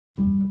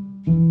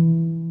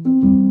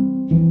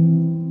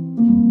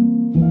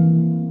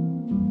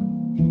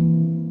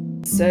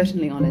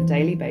certainly on a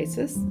daily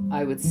basis,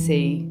 I would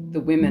see the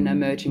women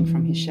emerging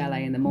from his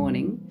chalet in the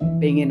morning,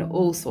 being in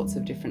all sorts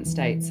of different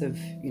states of,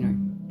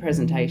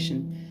 presentation.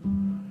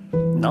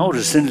 Now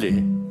recently,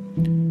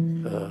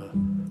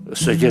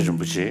 Sogyal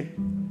Rinpoche,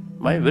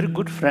 my very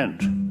good friend,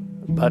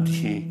 but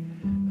he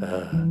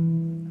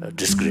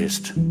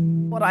disgraced.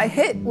 What I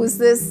hit was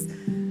this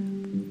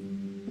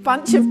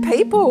bunch of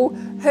people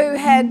who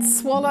had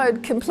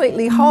swallowed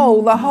completely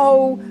whole the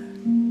whole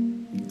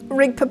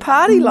Rigpa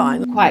party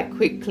line. Quite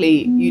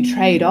quickly you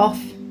trade off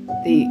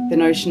the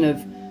notion of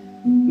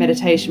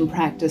meditation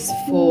practice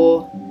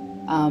for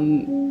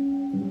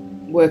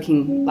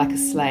working like a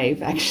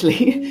slave,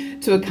 actually,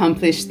 to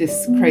accomplish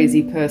this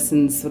crazy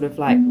person's sort of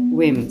like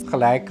whims.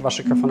 Gelijk was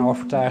ik ervan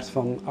overtuigd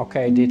van,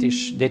 oké,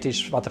 dit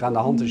is wat er aan de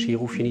hand is. Hier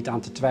hoef je niet aan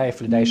te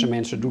twijfelen. Deze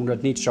mensen doen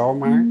dat niet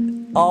zomaar.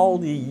 Al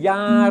die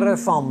jaren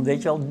van,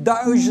 weet je wel,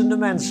 duizenden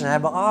mensen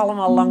hebben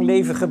allemaal lang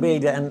leven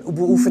gebeden en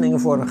beoefeningen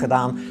voor hem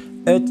gedaan.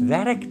 Het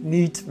werkt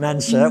niet,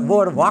 mensen.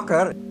 Word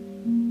wakker.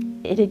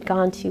 It had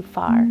gone too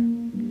far.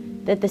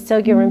 That the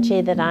Sogyal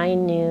Rinpoche that I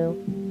knew,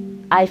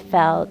 I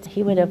felt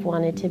he would have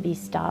wanted to be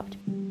stopped.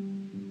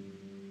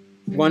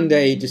 One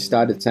day he just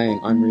started saying,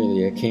 "I'm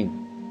really a king."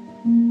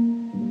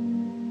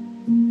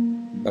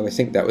 I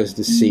think that was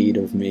the seed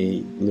of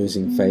me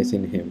losing faith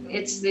in him.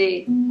 It's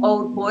the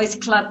old boys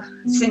club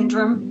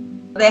syndrome.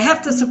 They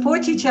have to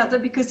support each other,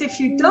 because if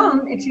you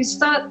don't, if you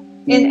start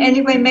in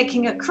any way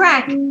making a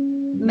crack,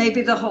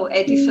 maybe the whole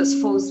edifice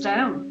falls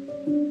down.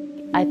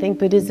 I think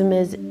Buddhism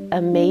is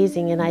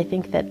amazing, and I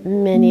think that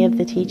many of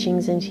the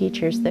teachings and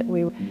teachers that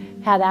we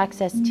had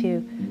access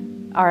to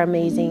are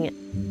amazing.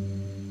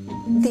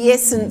 The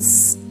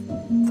essence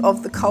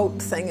of the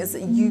cult thing is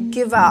that you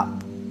give up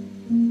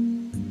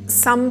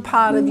some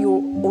part of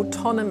your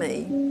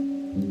autonomy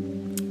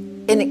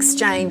in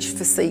exchange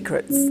for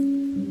secrets.